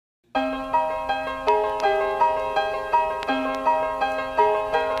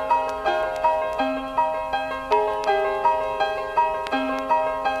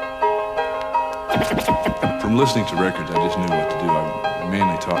listening to records, I just knew what to do. I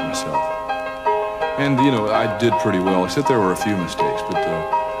mainly taught myself. And, you know, I did pretty well, except there were a few mistakes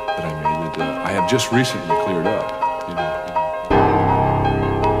that I made that I have just recently cleared up, you know.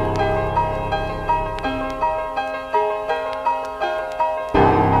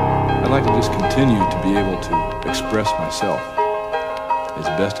 I'd like to just continue to be able to express myself as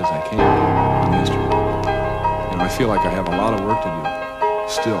best as I can on the instrument. You know, I feel like I have a lot of work to do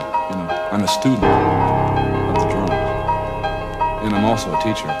still. You know, I'm a student of the drums, and I'm also a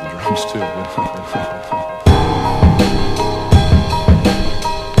teacher of the drums too.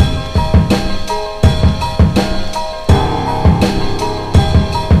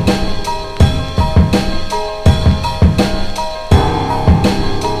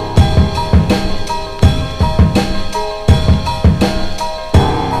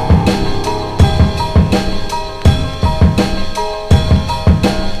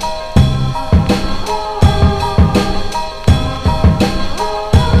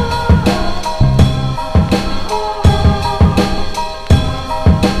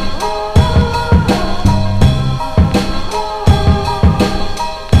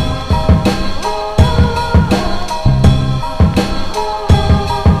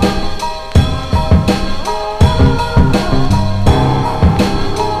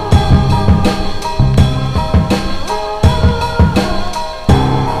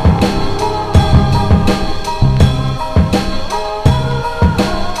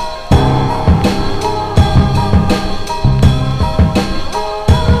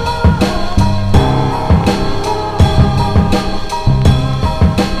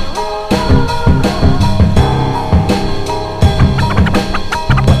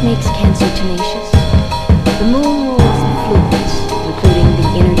 Makes cancer tenacious? The moon rules the fluids, including the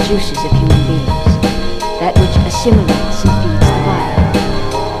inner juices of human beings, that which assimilates and feeds the body.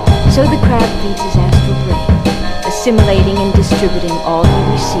 So the crab feeds his astral brain, assimilating and distributing all he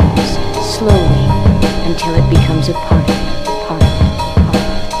receives, slowly, until it becomes a part of him.